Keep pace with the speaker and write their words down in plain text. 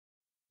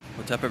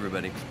What's up,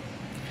 everybody?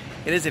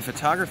 It is a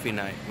photography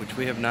night, which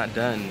we have not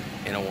done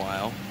in a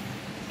while.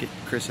 Get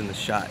Chris in the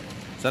shot.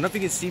 So I don't know if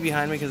you can see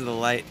behind me because of the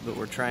light, but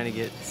we're trying to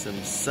get some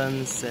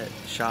sunset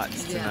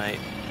shots tonight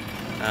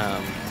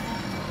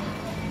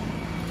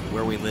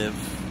where we live.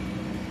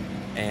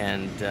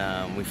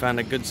 And we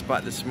found a good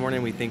spot this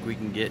morning. We think we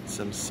can get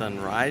some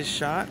sunrise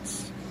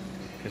shots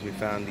because we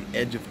found the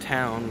edge of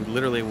town. We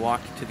literally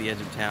walked to the edge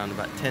of town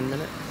about 10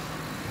 minutes.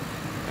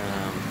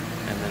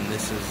 And then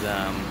this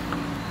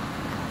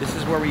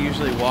is where we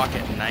usually walk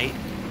at night,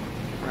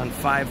 around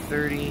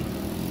 5:30.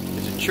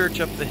 There's a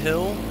church up the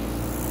hill.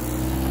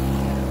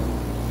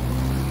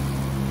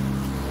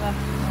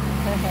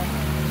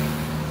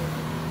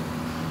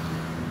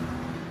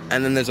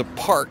 And then there's a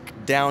park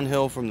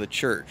downhill from the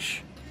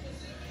church,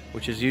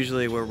 which is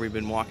usually where we've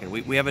been walking.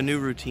 We have a new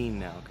routine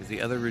now, because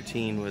the other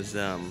routine was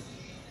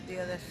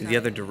the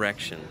other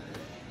direction.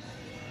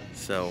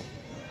 So,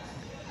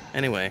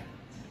 anyway.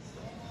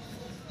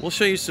 We'll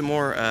show you some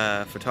more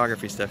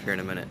photography stuff here in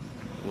a minute.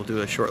 We'll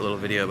do a short little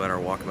video about our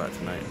walkabout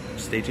tonight.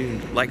 Stay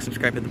tuned. Like,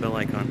 subscribe, hit the bell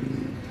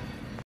icon.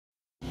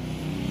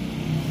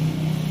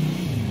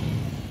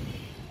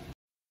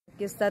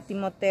 Aquí está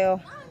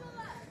Timoteo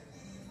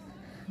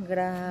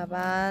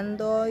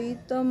grabando y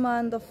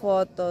tomando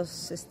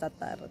fotos esta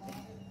tarde.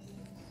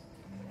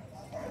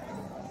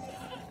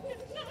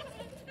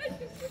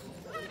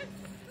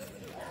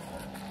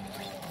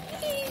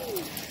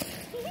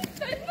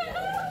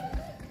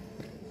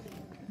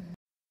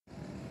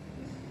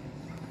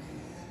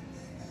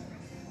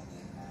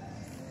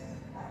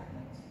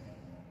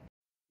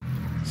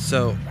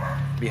 So,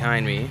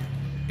 behind me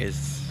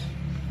is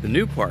the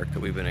new park that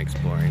we've been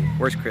exploring.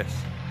 Where's Chris?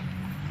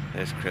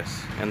 There's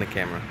Chris and the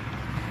camera.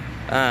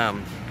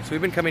 So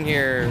we've been coming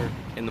here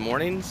in the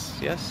mornings,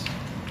 yes?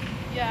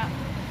 Yeah.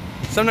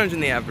 Sometimes in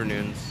the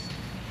afternoons.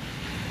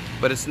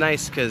 But it's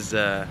nice because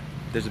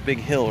there's a big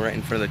hill right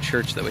in front of the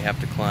church that we have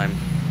to climb,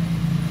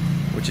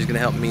 which is going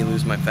to help me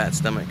lose my fat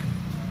stomach.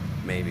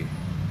 Maybe.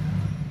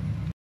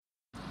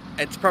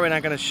 It's probably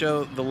not going to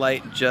show the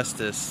light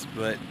justice,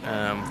 but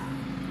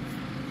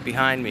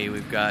behind me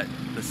we've got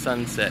the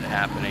sunset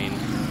happening.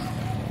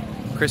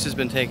 Chris has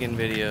been taking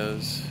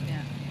videos.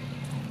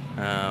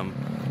 Yeah.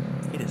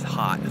 It is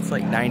hot. It's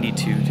like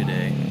 92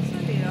 today.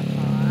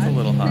 It's a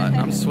little hot.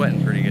 I'm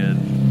sweating pretty good.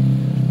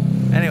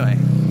 Anyway,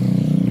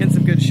 getting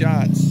some good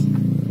shots.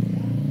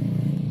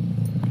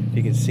 If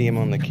you can see him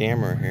on the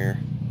camera here.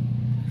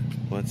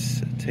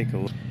 Let's take a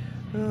look.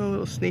 Oh, a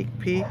little sneak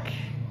peek.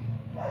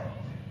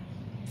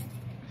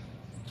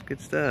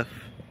 Good stuff.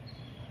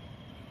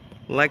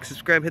 Like,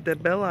 subscribe, hit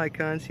that bell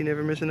icon so you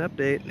never miss an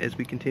update as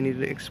we continue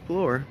to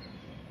explore,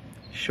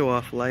 show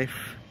off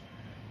life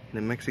in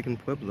the Mexican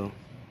Pueblo.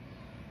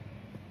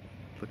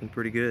 Looking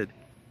pretty good.